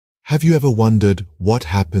Have you ever wondered what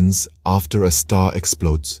happens after a star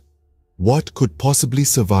explodes? What could possibly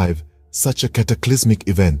survive such a cataclysmic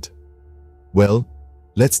event? Well,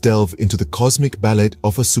 let's delve into the cosmic ballet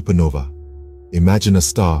of a supernova. Imagine a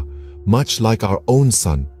star, much like our own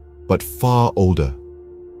sun, but far older.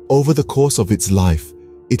 Over the course of its life,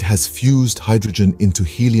 it has fused hydrogen into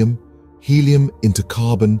helium, helium into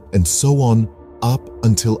carbon, and so on, up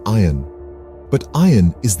until iron. But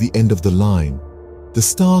iron is the end of the line. The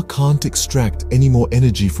star can't extract any more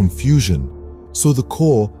energy from fusion, so the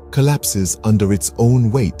core collapses under its own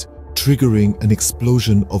weight, triggering an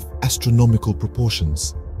explosion of astronomical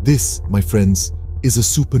proportions. This, my friends, is a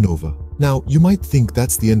supernova. Now, you might think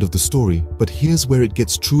that's the end of the story, but here's where it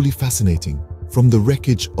gets truly fascinating. From the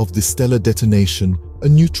wreckage of the stellar detonation, a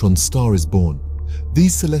neutron star is born.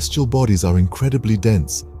 These celestial bodies are incredibly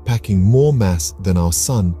dense, packing more mass than our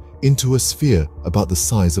sun into a sphere about the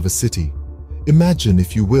size of a city. Imagine,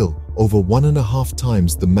 if you will, over 1.5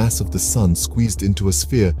 times the mass of the sun squeezed into a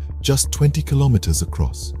sphere just 20 kilometers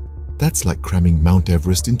across. That's like cramming Mount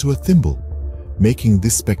Everest into a thimble. Making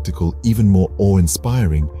this spectacle even more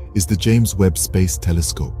awe-inspiring is the James Webb Space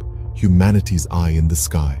Telescope, humanity's eye in the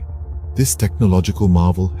sky. This technological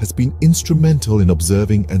marvel has been instrumental in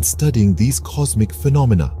observing and studying these cosmic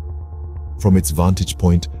phenomena. From its vantage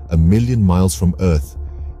point, 1,000,000 miles from Earth,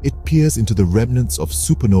 it peers into the remnants of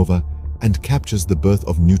supernova and captures the birth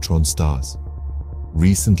of neutron stars.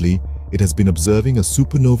 Recently, it has been observing a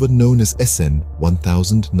supernova known as SN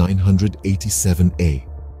 1987A,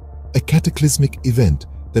 a cataclysmic event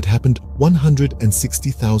that happened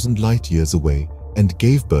 160,000 light-years away and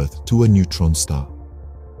gave birth to a neutron star.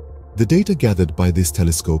 The data gathered by this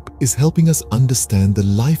telescope is helping us understand the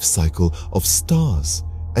life cycle of stars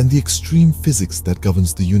and the extreme physics that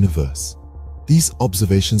governs the universe. These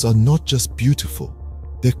observations are not just beautiful,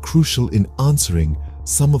 they're crucial in answering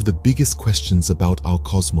some of the biggest questions about our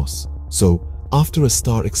cosmos. So, after a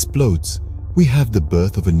star explodes, we have the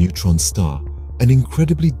birth of a neutron star, an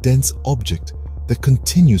incredibly dense object that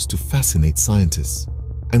continues to fascinate scientists.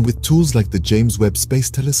 And with tools like the James Webb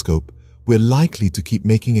Space Telescope, we're likely to keep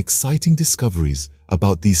making exciting discoveries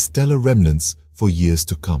about these stellar remnants for years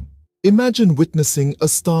to come. Imagine witnessing a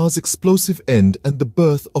star's explosive end and the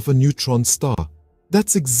birth of a neutron star.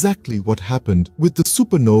 That's exactly what happened with the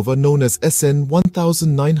supernova known as SN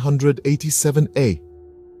 1987A.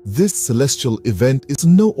 This celestial event is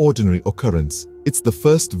no ordinary occurrence. It's the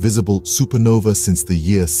first visible supernova since the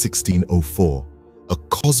year 1604, a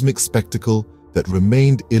cosmic spectacle that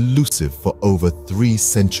remained elusive for over 3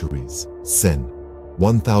 centuries. SN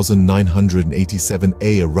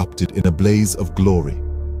 1987A erupted in a blaze of glory,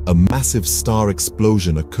 a massive star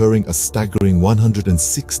explosion occurring a staggering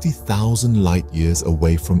 160,000 light-years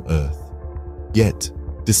away from Earth. Yet,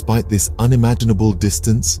 despite this unimaginable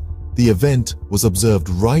distance, the event was observed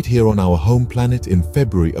right here on our home planet in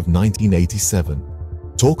February of 1987.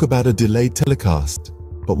 Talk about a delayed telecast.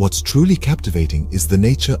 But what's truly captivating is the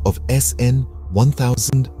nature of SN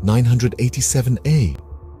 1987A.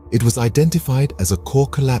 It was identified as a core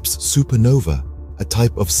collapse supernova, a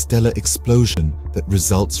type of stellar explosion that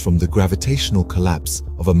results from the gravitational collapse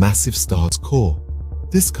of a massive star's core.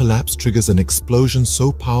 This collapse triggers an explosion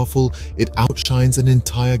so powerful it outshines an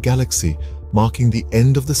entire galaxy, marking the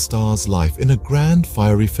end of the star's life in a grand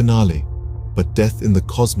fiery finale. But death in the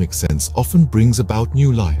cosmic sense often brings about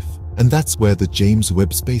new life, and that's where the James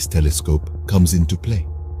Webb Space Telescope comes into play.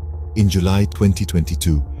 In July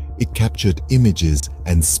 2022, it captured images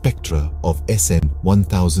and spectra of SN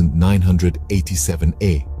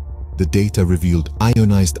 1987A. The data revealed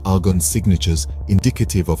ionized argon signatures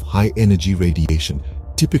indicative of high-energy radiation,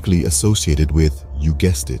 typically associated with, you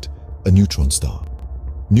guessed it, a neutron star.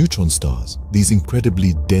 Neutron stars, these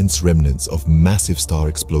incredibly dense remnants of massive star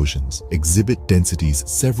explosions, exhibit densities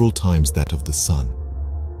several times that of the Sun.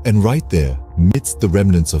 And right there, amidst the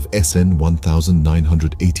remnants of SN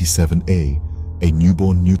 1987A, a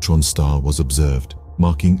newborn neutron star was observed,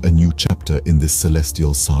 marking a new chapter in this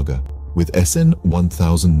celestial saga. With SN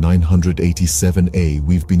 1987A,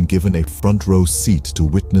 we've been given a front-row seat to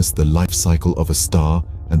witness the life cycle of a star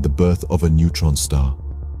and the birth of a neutron star.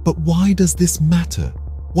 But why does this matter?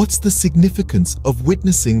 What's the significance of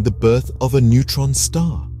witnessing the birth of a neutron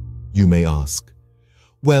star, you may ask?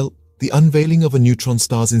 Well, the unveiling of a neutron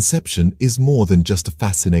star's inception is more than just a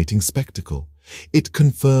fascinating spectacle. It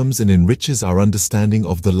confirms and enriches our understanding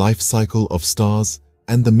of the life cycle of stars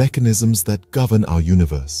and the mechanisms that govern our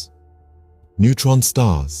universe. Neutron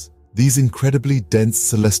stars, these incredibly dense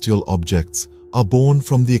celestial objects, are born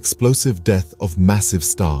from the explosive death of massive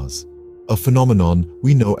stars, a phenomenon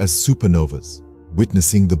we know as supernovas.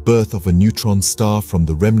 Witnessing the birth of a neutron star from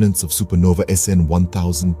the remnants of supernova SN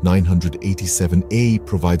 1987A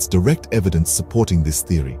provides direct evidence supporting this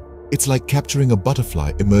theory. It's like capturing a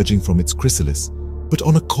butterfly emerging from its chrysalis, but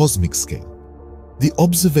on a cosmic scale. The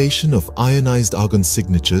observation of ionized argon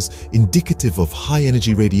signatures indicative of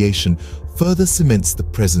high-energy radiation further cements the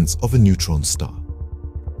presence of a neutron star.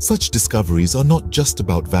 Such discoveries are not just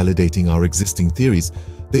about validating our existing theories,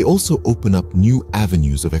 they also open up new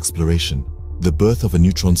avenues of exploration. The birth of a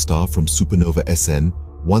neutron star from supernova SN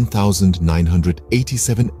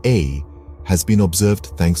 1987A has been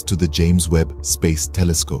observed thanks to the James Webb Space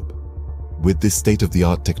Telescope. With this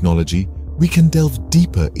state-of-the-art technology, we can delve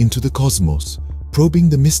deeper into the cosmos, probing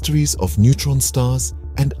the mysteries of neutron stars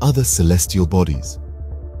and other celestial bodies.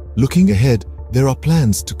 Looking ahead, there are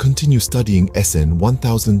plans to continue studying SN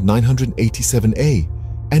 1987A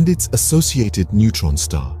and its associated neutron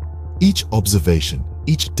star. Each observation,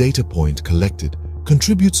 each data point collected,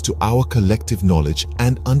 contributes to our collective knowledge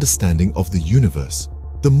and understanding of the universe.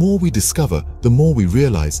 The more we discover, the more we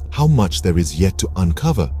realize how much there is yet to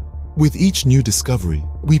uncover. With each new discovery,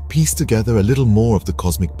 we piece together a little more of the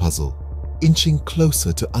cosmic puzzle, inching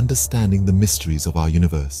closer to understanding the mysteries of our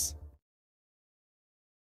universe.